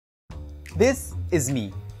This is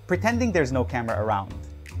me, pretending there's no camera around.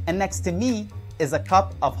 And next to me is a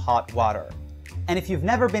cup of hot water. And if you've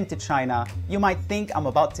never been to China, you might think I'm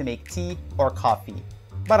about to make tea or coffee,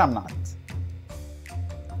 but I'm not.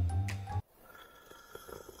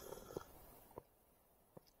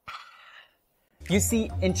 You see,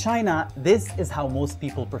 in China, this is how most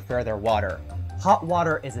people prefer their water. Hot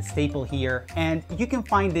water is a staple here, and you can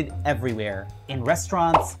find it everywhere. In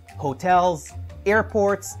restaurants, hotels,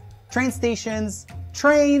 airports, train stations,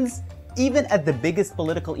 trains, even at the biggest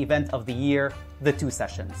political event of the year, the Two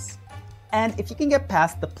Sessions. And if you can get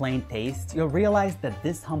past the plain taste, you'll realize that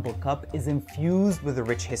this humble cup is infused with a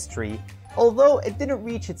rich history, although it didn't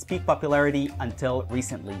reach its peak popularity until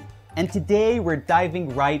recently. And today we're diving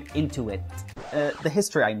right into it. The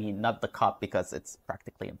history, I mean, not the cup, because it's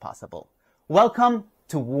practically impossible. Welcome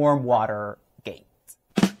to Warm Water Gate.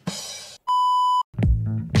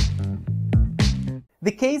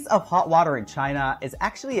 The case of hot water in China is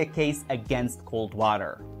actually a case against cold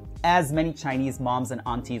water. As many Chinese moms and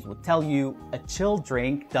aunties would tell you, a chilled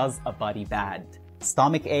drink does a body bad.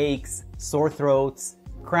 Stomach aches, sore throats,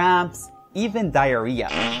 cramps, even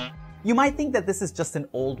diarrhea. You might think that this is just an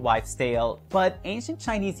old wives' tale, but ancient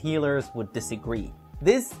Chinese healers would disagree.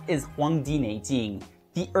 This is Huangdi Neijing,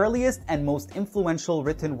 the earliest and most influential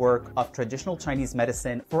written work of traditional Chinese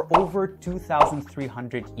medicine for over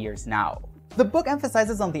 2,300 years now. The book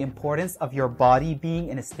emphasizes on the importance of your body being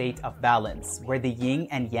in a state of balance, where the yin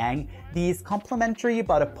and yang, these complementary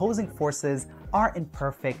but opposing forces, are in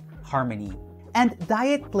perfect harmony. And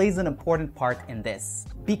diet plays an important part in this,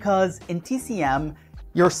 because in TCM,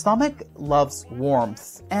 your stomach loves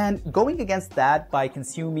warmth, and going against that by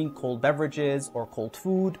consuming cold beverages or cold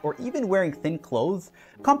food or even wearing thin clothes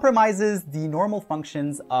compromises the normal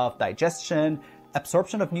functions of digestion,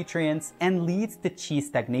 absorption of nutrients, and leads to qi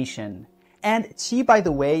stagnation. And qi, by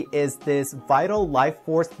the way, is this vital life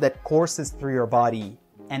force that courses through your body.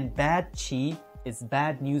 And bad qi is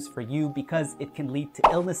bad news for you because it can lead to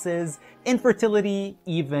illnesses, infertility,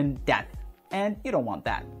 even death. And you don't want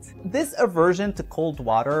that. This aversion to cold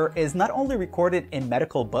water is not only recorded in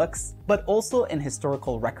medical books, but also in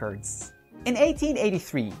historical records. In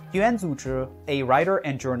 1883, Yuan Zuzhi, a writer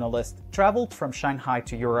and journalist, traveled from Shanghai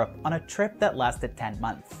to Europe on a trip that lasted 10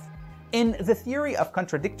 months. In The Theory of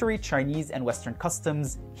Contradictory Chinese and Western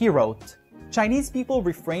Customs, he wrote, "Chinese people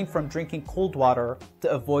refrain from drinking cold water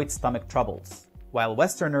to avoid stomach troubles, while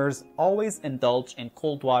Westerners always indulge in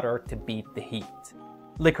cold water to beat the heat.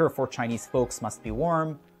 Liquor for Chinese folks must be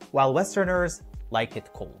warm, while Westerners like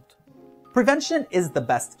it cold." Prevention is the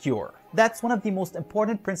best cure. That's one of the most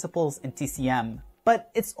important principles in TCM, but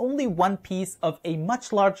it's only one piece of a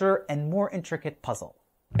much larger and more intricate puzzle.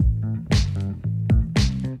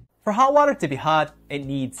 For hot water to be hot, it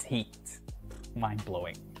needs heat.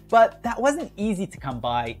 Mind-blowing. But that wasn't easy to come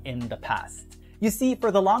by in the past. You see,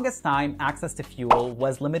 for the longest time, access to fuel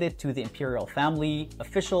was limited to the imperial family,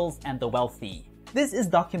 officials, and the wealthy. This is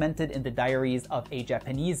documented in the diaries of a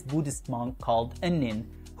Japanese Buddhist monk called Ennin,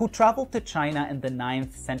 who traveled to China in the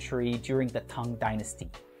 9th century during the Tang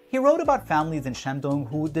Dynasty. He wrote about families in Shandong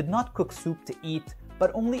who did not cook soup to eat,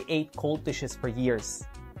 but only ate cold dishes for years.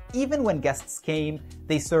 Even when guests came,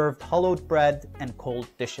 they served hollowed bread and cold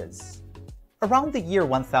dishes. Around the year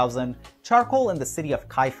 1000, charcoal in the city of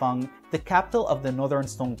Kaifeng, the capital of the Northern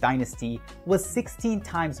Song Dynasty, was 16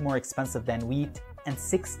 times more expensive than wheat and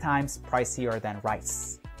 6 times pricier than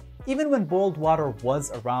rice. Even when boiled water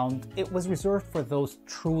was around, it was reserved for those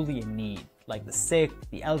truly in need, like the sick,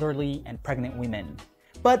 the elderly, and pregnant women.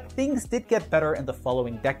 But things did get better in the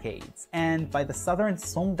following decades, and by the Southern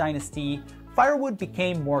Song Dynasty, firewood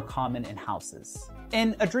became more common in houses.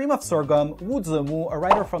 In A Dream of Sorghum, Wu Zimu, a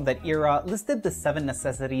writer from that era, listed the 7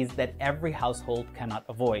 necessities that every household cannot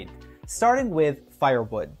avoid, starting with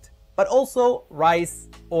firewood, but also rice,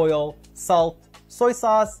 oil, salt, soy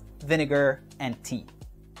sauce, vinegar, and tea.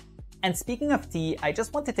 And speaking of tea, I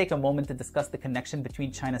just want to take a moment to discuss the connection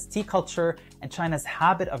between China's tea culture and China's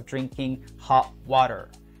habit of drinking hot water.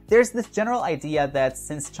 There's this general idea that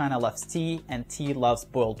since China loves tea and tea loves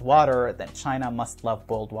boiled water, then China must love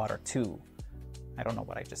boiled water too. I don't know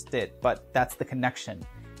what I just did, but that's the connection.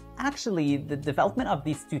 Actually, the development of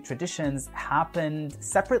these two traditions happened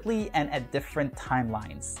separately and at different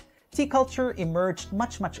timelines. Tea culture emerged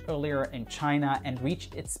much earlier in China and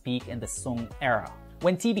reached its peak in the Song era,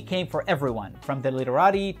 when tea became for everyone, from the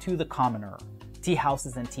literati to the commoner. Tea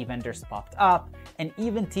houses and tea vendors popped up, and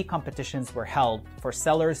even tea competitions were held for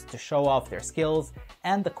sellers to show off their skills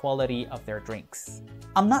and the quality of their drinks.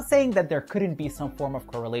 I'm not saying that there couldn't be some form of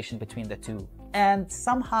correlation between the two, And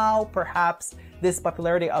somehow, perhaps, this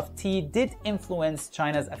popularity of tea did influence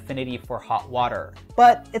China's affinity for hot water.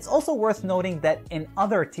 But it's also worth noting that in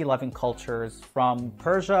other tea-loving cultures, from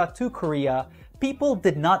Persia to Korea, people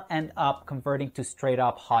did not end up converting to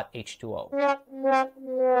straight-up hot H2O.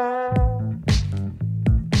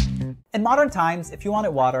 In modern times, if you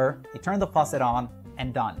wanted water, you turn the faucet on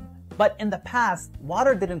and done. But in the past,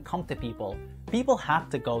 water didn't come to people. People had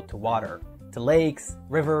to go to water, to lakes,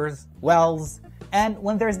 rivers, wells, and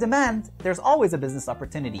when there's demand, there's always a business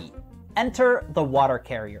opportunity. Enter the water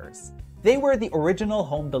carriers. They were the original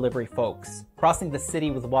home delivery folks, crossing the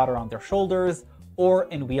city with water on their shoulders or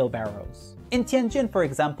in wheelbarrows. In Tianjin, for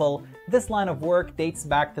example, this line of work dates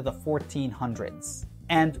back to the 1400s.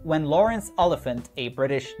 And when Lawrence Oliphant, a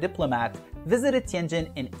British diplomat, visited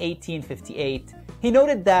Tianjin in 1858, he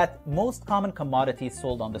noted that most common commodities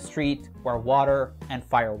sold on the street were water and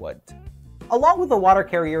firewood. Along with the water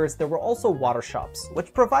carriers, there were also water shops,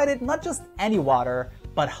 which provided not just any water,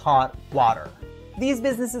 but hot water. These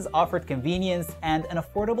businesses offered convenience and an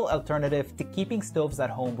affordable alternative to keeping stoves at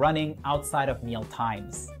home running outside of meal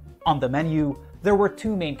times. On the menu, there were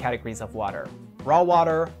two main categories of water: raw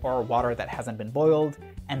water, or water that hasn't been boiled,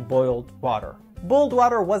 and boiled water. Boiled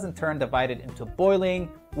water was in turn divided into boiling,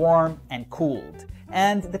 warm, and cooled.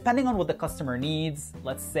 And depending on what the customer needs,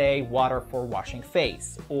 let's say water for washing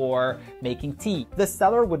face or making tea, the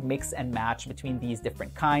seller would mix and match between these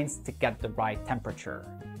different kinds to get the right temperature.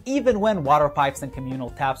 Even when water pipes and communal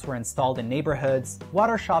taps were installed in neighborhoods,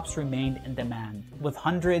 water shops remained in demand, with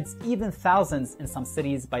hundreds, even thousands in some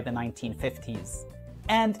cities by the 1950s.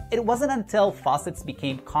 And it wasn't until faucets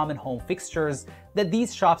became common home fixtures that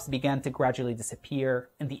these shops began to gradually disappear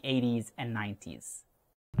in the 80s and 90s.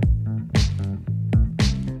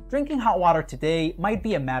 Drinking hot water today might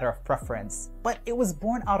be a matter of preference, but it was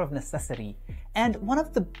born out of necessity. And one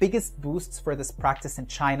of the biggest boosts for this practice in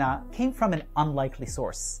China came from an unlikely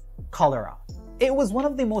source: cholera. It was one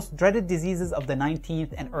of the most dreaded diseases of the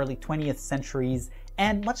 19th and early 20th centuries,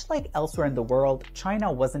 and much like elsewhere in the world,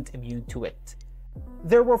 China wasn't immune to it.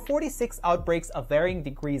 There were 46 outbreaks of varying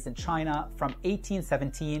degrees in China from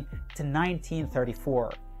 1817 to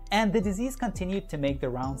 1934, and the disease continued to make the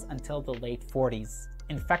rounds until the late 40s,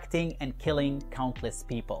 infecting and killing countless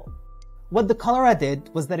people. What the cholera did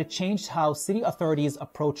was that it changed how city authorities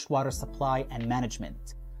approached water supply and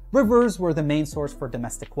management. Rivers were the main source for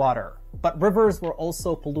domestic water, but rivers were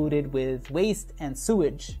also polluted with waste and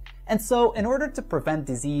sewage. And so, in order to prevent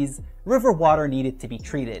disease, river water needed to be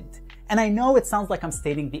treated. And I know it sounds like I'm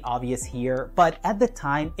stating the obvious here, but at the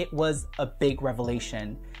time it was a big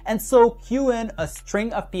revelation. And so cue in a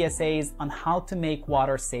string of PSAs on how to make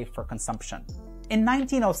water safe for consumption. In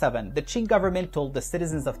 1907, the Qing government told the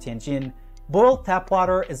citizens of Tianjin, boiled tap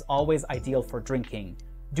water is always ideal for drinking.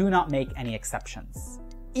 Do not make any exceptions.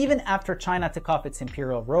 Even after China took off its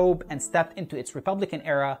imperial robe and stepped into its Republican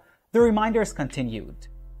era, the reminders continued.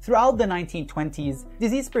 Throughout the 1920s,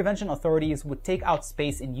 disease prevention authorities would take out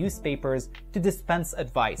space in newspapers to dispense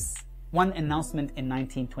advice. One announcement in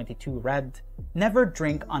 1922 read, "Never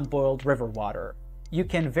drink unboiled river water. You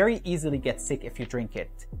can very easily get sick if you drink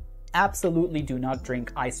it. Absolutely do not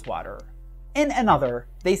drink ice water." In another,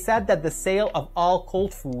 they said that the sale of all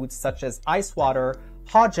cold foods such as ice water,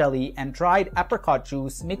 hot jelly, and dried apricot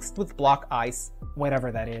juice mixed with block ice,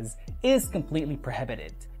 whatever that is completely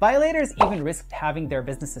prohibited. Violators even risked having their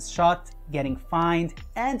businesses shut, getting fined,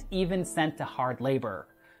 and even sent to hard labor.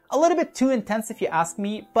 A little bit too intense if you ask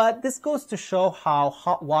me, but this goes to show how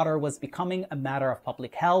hot water was becoming a matter of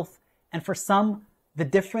public health, and for some, the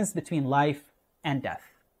difference between life and death.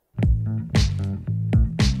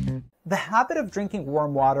 The habit of drinking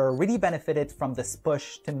warm water really benefited from this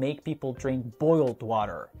push to make people drink boiled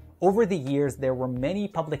water. Over the years, there were many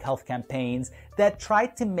public health campaigns that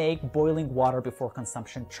tried to make boiling water before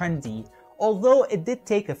consumption trendy, although it did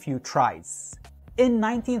take a few tries. In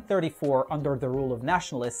 1934, under the rule of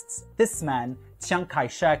nationalists, this man, Chiang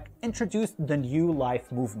Kai-shek, introduced the New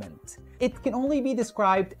Life movement. It can only be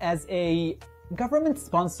described as a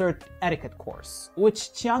government-sponsored etiquette course,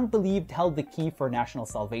 which Chiang believed held the key for national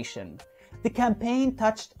salvation. The campaign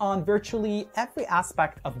touched on virtually every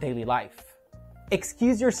aspect of daily life.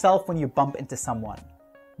 Excuse yourself when you bump into someone.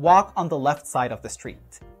 Walk on the left side of the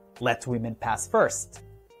street. Let women pass first.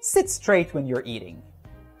 Sit straight when you're eating.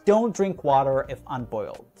 Don't drink water if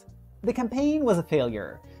unboiled. The campaign was a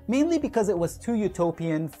failure, mainly because it was too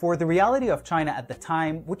utopian for the reality of China at the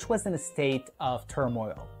time, which was in a state of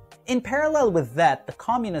turmoil. In parallel with that, the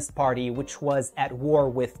Communist Party, which was at war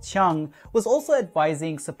with Chiang, was also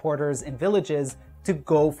advising supporters in villages to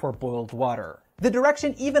go for boiled water. The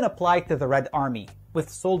direction even applied to the Red Army, with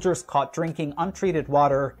soldiers caught drinking untreated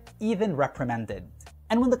water even reprimanded.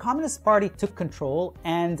 And when the Communist Party took control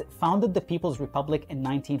and founded the People's Republic in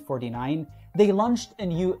 1949, they launched a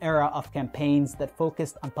new era of campaigns that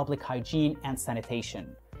focused on public hygiene and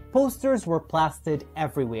sanitation. Posters were plastered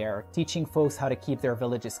everywhere, teaching folks how to keep their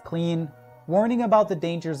villages clean, warning about the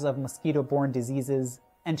dangers of mosquito-borne diseases,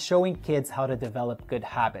 and showing kids how to develop good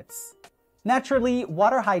habits. Naturally,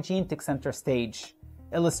 water hygiene took center stage.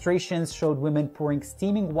 Illustrations showed women pouring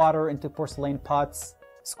steaming water into porcelain pots,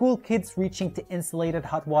 school kids reaching to insulated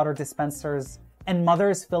hot water dispensers, and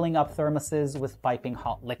mothers filling up thermoses with piping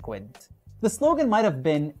hot liquid. The slogan might have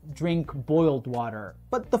been, "Drink boiled water,"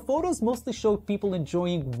 but the photos mostly showed people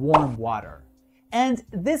enjoying warm water. And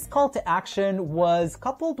this call to action was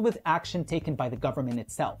coupled with action taken by the government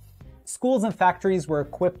itself. Schools and factories were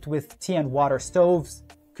equipped with tea and water stoves,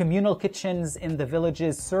 communal kitchens in the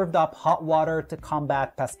villages served up hot water to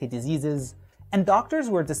combat pesky diseases, and doctors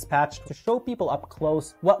were dispatched to show people up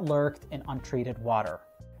close what lurked in untreated water.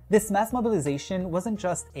 This mass mobilization wasn't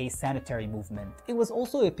just a sanitary movement, it was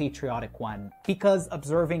also a patriotic one, because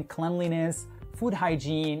observing cleanliness, food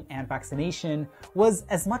hygiene, and vaccination was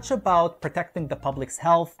as much about protecting the public's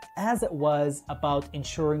health as it was about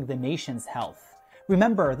ensuring the nation's health.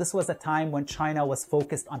 Remember, this was a time when China was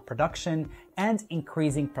focused on production and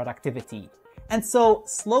increasing productivity. And so,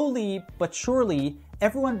 slowly but surely,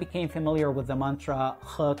 everyone became familiar with the mantra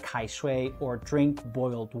喝开水, or drink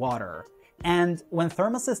boiled water. And when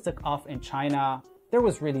thermoses took off in China, there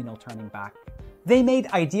was really no turning back. They made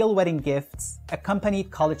ideal wedding gifts, accompanied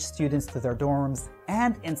college students to their dorms,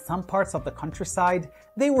 and in some parts of the countryside,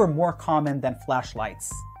 they were more common than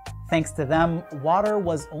flashlights. Thanks to them, water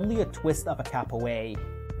was only a twist of a cap away.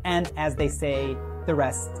 And as they say, the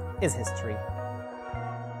rest is history.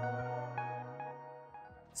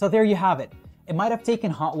 So there you have it. It might have taken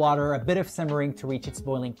hot water a bit of simmering to reach its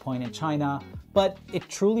boiling point in China, but it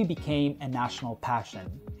truly became a national passion.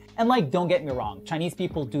 And don't get me wrong, Chinese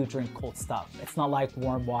people do drink cold stuff. It's not like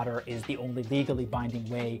warm water is the only legally binding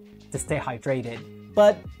way to stay hydrated.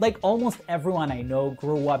 But almost everyone I know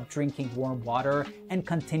grew up drinking warm water and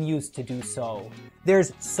continues to do so.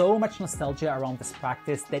 There's so much nostalgia around this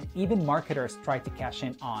practice that even marketers try to cash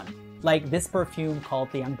in on. Like this perfume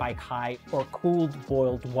called Liang Bai Kai, or cooled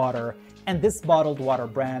boiled water, and this bottled water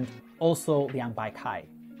brand, also Liang Bai Kai.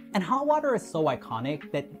 And hot water is so iconic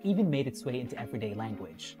that it even made its way into everyday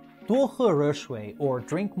language. 多喝热水, or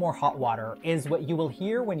drink more hot water, is what you will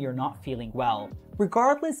hear when you're not feeling well,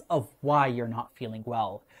 regardless of why you're not feeling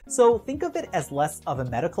well. So think of it as less of a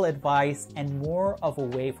medical advice and more of a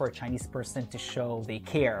way for a Chinese person to show they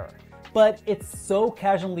care. But it's so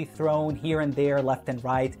casually thrown here and there, left and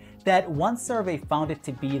right, that one survey found it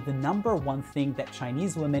to be the #1 thing that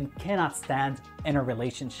Chinese women cannot stand in a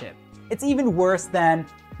relationship. It's even worse than,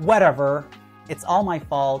 whatever, it's all my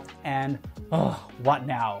fault, and, what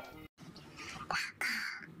now?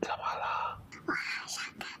 怎么了？我好想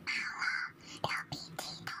感冒了，流鼻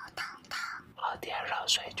涕，头痛痛。喝点热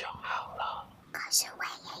水就好了。可是胃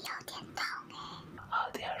也有点痛哎。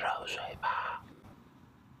喝点热水吧。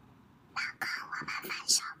老公，我们分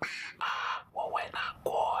手吧。啊，我会难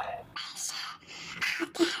过哎。没事，喝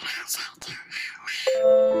点热水就好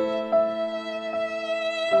了。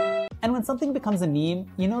 And when something becomes a meme,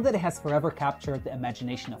 you know that it has forever captured the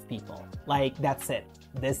imagination of people. That's it.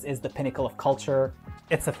 This is the pinnacle of culture.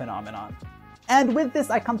 It's a phenomenon. And with this,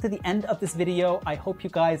 I come to the end of this video. I hope you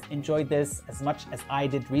guys enjoyed this as much as I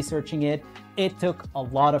did researching it. It took a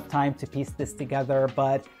lot of time to piece this together,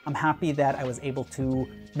 but I'm happy that I was able to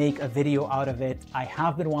make a video out of it. I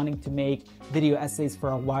have been wanting to make video essays for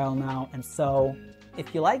a while now, and so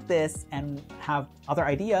if you like this and have other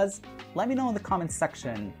ideas, let me know in the comments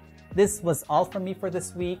section. This was all from me for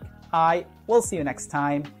this week. I will see you next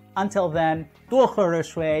time. Until then, 多喝热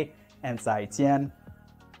水 and 再见.